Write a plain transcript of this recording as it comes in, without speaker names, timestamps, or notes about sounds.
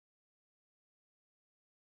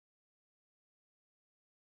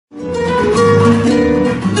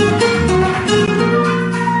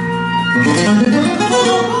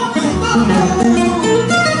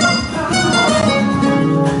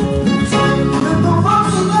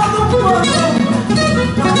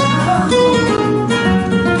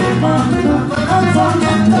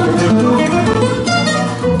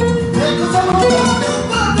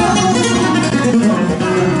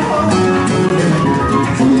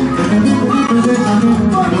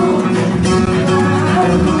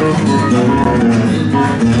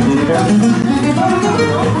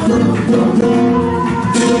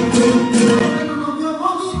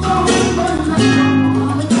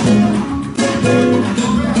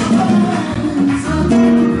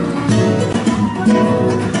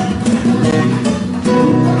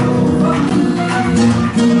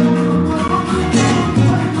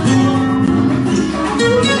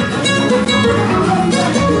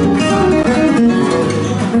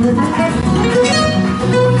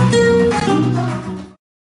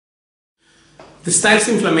The styles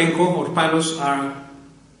in flamenco or palos are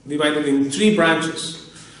divided in three branches.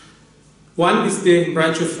 One is the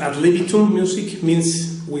branch of ad libitum music,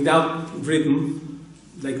 means without rhythm,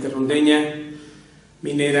 like the rondeña,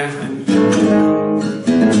 minera, and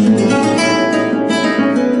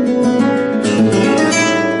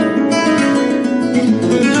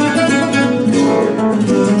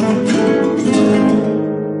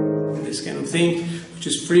this kind of thing, which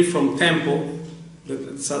is free from tempo.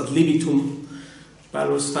 That's ad libitum.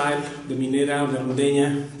 Palos style, the minera, the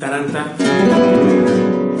rondeña, taranta,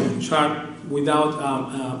 which are without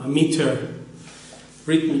a meter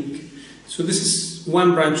rhythmic. So this is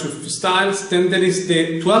one branch of styles. Then there is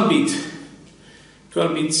the 12 beats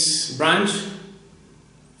branch,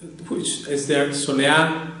 which is there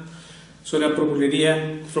soleá por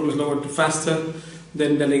bulería, from slower to faster.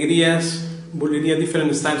 Then the alegrías, bulería,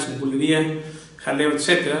 different styles of bulería, jaleo,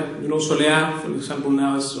 etc. You know, soleá, for example,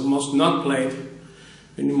 now is almost not played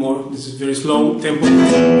anymore. This is very slow tempo.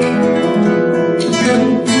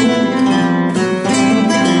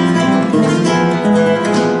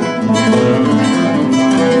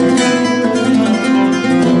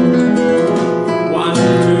 One,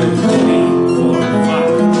 two, three, four,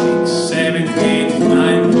 five, six, seven, 8,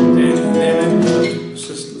 9, 10, 11. It's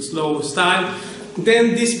a slow style.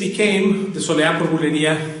 Then this became the soleá por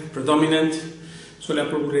bulería predominant, soleá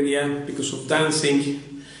por bulería because of dancing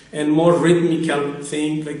and more rhythmical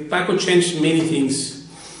thing. Like Paco changed many things.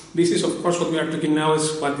 This is, of course, what we are talking now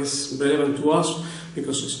is what is relevant to us,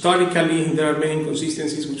 because historically there are many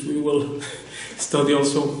inconsistencies which we will study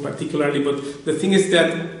also particularly. But the thing is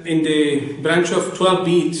that in the branch of 12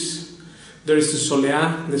 beats, there is the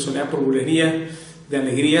soleá por bulería, the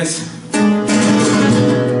alegrías,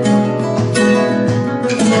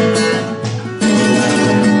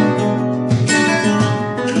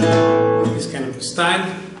 this kind of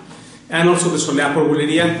style. And also the soleá por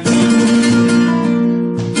bulería.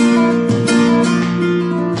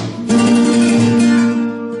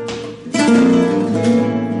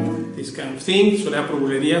 This kind of thing, soleá por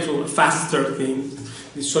bulería, so a faster thing.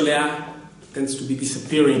 The soleá tends to be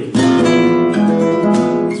disappearing.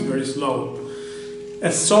 It's very slow.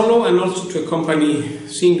 A solo and also to accompany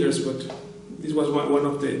singers, but this was one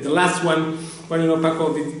of the last one. Well, you know,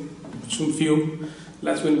 Paco did some few.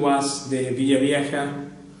 Last one was the Villa Vieja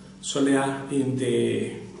soleá in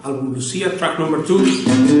the album Lucia, track number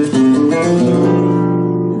 2.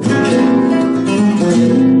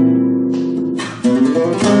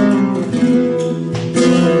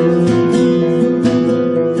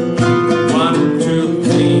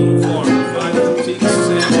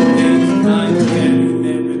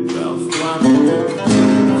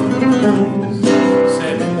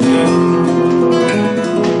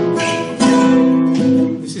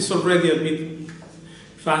 Already a bit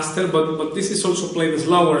faster, but this is also played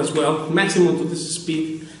slower as well, maximum to this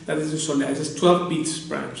speed. That is the soleá. It's a 12 beats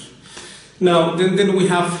branch. Now then we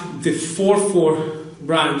have the 4/4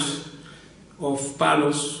 branch of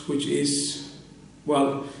palos, which is,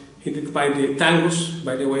 well, hinted by the tangos.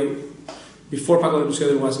 By the way, before Paco de Lucia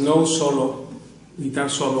there was no guitar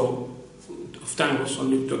solo of tangos,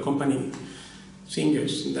 only to accompany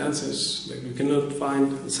singers and dancers. Like you cannot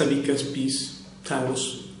find Sabica's piece,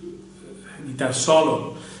 tangos, guitar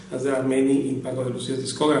solo, as there are many in Paco de Lucia's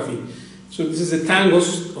discography. So this is the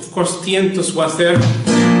tangos. Of course, tientos was there.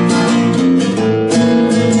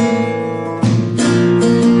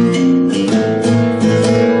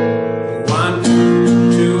 One,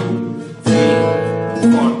 two, three,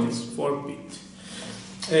 four. It's 4-beat.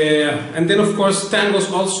 And then, of course, tangos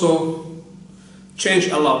also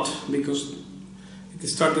changed a lot because it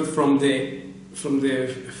started from the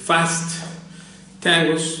fast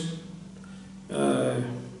tangos,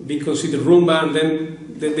 be considered rumba, and then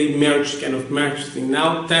they merge, kind of merge thing.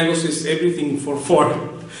 Now tangos is everything 4/4,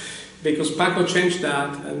 because Paco changed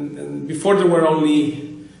that, and before there were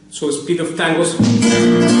only, so speed of tangos, 1,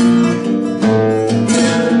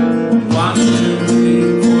 2,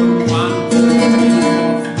 3, 4, 1, 2, 3,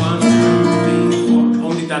 4, 1, 2, 3, 4,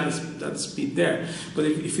 only that speed there. But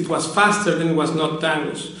if it was faster, then it was not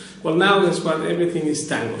tangos. Well, now that's what everything is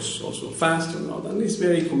tangos, also faster and all that. And it's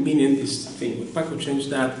very convenient, this thing. When Paco changed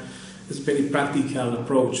that, it's a very practical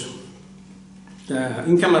approach.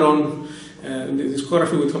 In Camarón, in the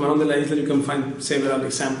discography with Camarón de la Isla, you can find several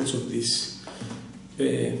examples of these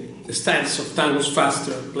styles of tangos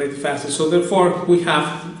faster, played faster. So therefore, we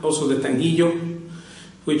have also the tanguillo,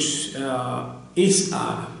 which is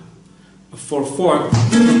a 4/4.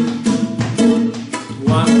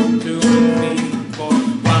 1, 2, 3, 4,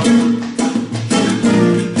 1.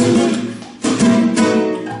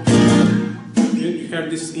 You heard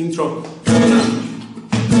this intro.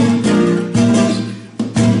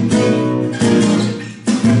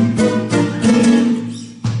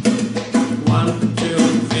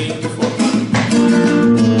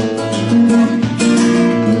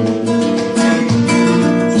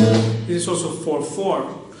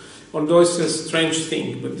 Although it's a strange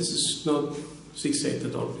thing, but this is not 6/8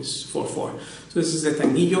 at all, it's 4/4. So this is the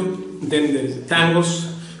tanguillo, then there is the tangos,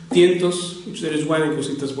 tientos, which there is one in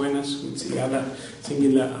Cositas Buenas, with Cigala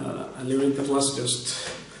singing a lyric that was just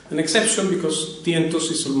an exception, because tientos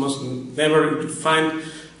is almost never to find.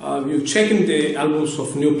 You check in the albums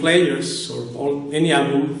of new players, or any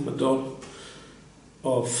album at all,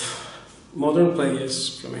 of modern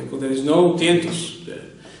players, flamenco, there is no tientos there.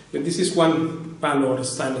 But this is one Palos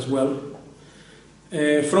style as well,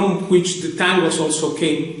 from which the tangos also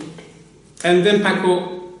came. And then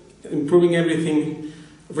Paco, improving everything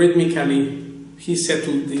rhythmically, he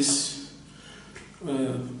settled this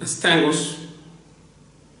as tangos,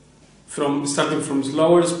 starting from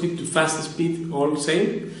slower speed to faster speed, all the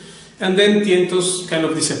same. And then tientos kind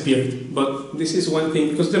of disappeared. But this is one thing,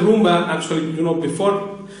 because the rumba, actually, you know, before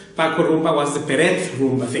Paco rumba was the Peret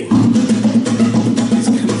rumba thing. This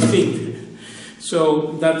kind of thing.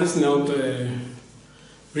 So that is not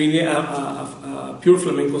really a pure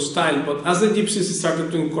flamenco style. But as the gypsies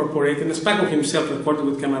started to incorporate, and as Paco himself recorded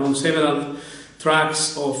with Camarón several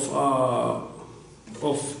tracks of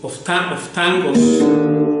tangos.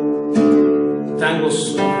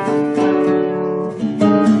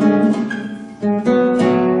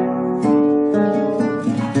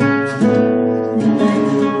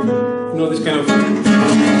 You know, this kind of.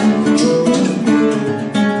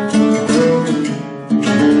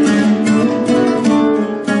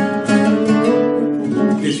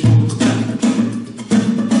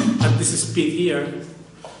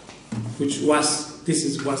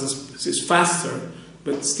 This is faster,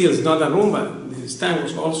 but still it's not a rumba. This is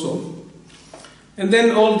tangos also. And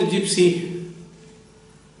then all the gypsy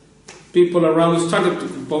people around started to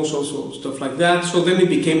compose also stuff like that. So then it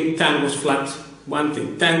became tangos flat, one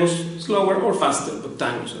thing. Tangos slower or faster, but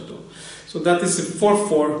tangos at all. So that is a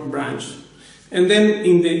 4/4 branch. And then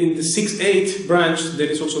in the 6/8 branch, there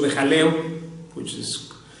is also the jaleo, which is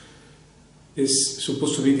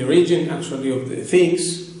supposed to be the origin actually of the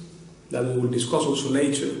things that we will discuss also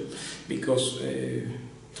later, because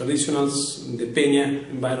traditionals in the Peña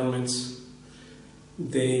environments,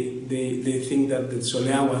 they think that the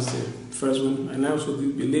Soleá was the first one, and I also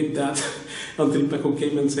did believe that until Paco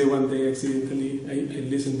came and said one day accidentally, I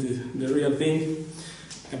listened to the real thing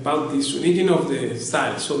about this origin of the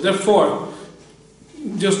style. So therefore,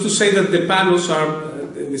 just to say that the Palos are,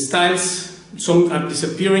 the styles, some are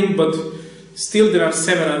disappearing, but still there are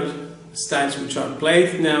several styles which are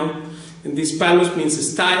played now. And this Palos means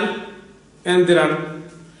style, and there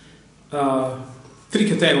are 3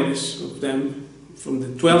 categories of them, from the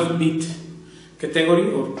 12-beat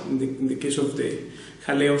category, or in the case of the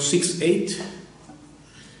jaleo 6/8,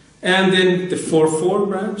 and then the 4/4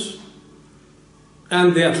 branch,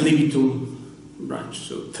 and the ad libitum branch.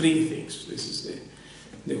 So 3 things. This is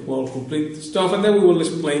the whole complete stuff, and then we will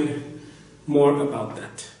explain more about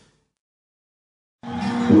that.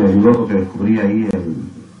 Me ayudó porque descubrí ahí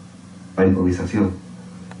la improvisación.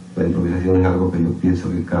 La improvisación es algo que yo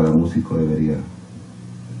pienso que cada músico del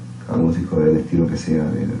estilo que sea,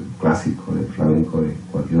 del clásico, del flamenco, de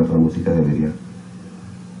cualquier otra música, debería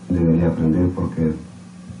aprender, porque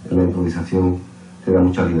la improvisación te da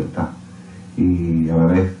mucha libertad y a la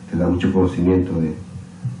vez te da mucho conocimiento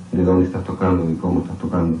de dónde estás tocando, de cómo estás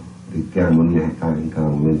tocando, de qué armonías están en cada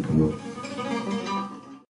momento, ¿no?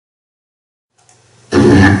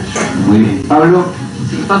 Muy bien, Pablo.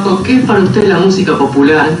 Sí, Paco, ¿qué es para usted la música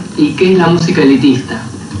popular y qué es la música elitista?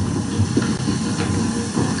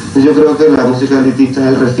 Yo creo que la música elitista es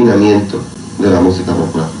el refinamiento de la música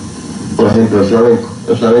popular. Por ejemplo, el flamenco.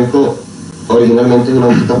 El flamenco originalmente es una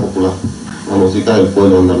música popular, la música del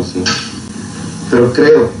pueblo andalusí. Pero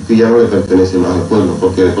creo que ya no le pertenece más al pueblo,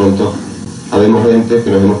 porque de pronto habemos gente que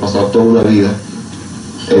nos hemos pasado toda una vida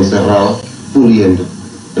encerrados, puliendo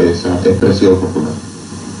esa expresión popular.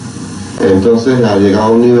 Entonces ha llegado a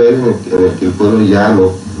un nivel en el que el pueblo ya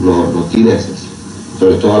no tiene acceso,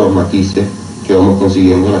 sobre todo a los matices que vamos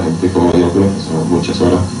consiguiendo la gente como yo, que nos pasamos muchas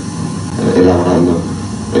horas elaborando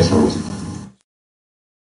esa música.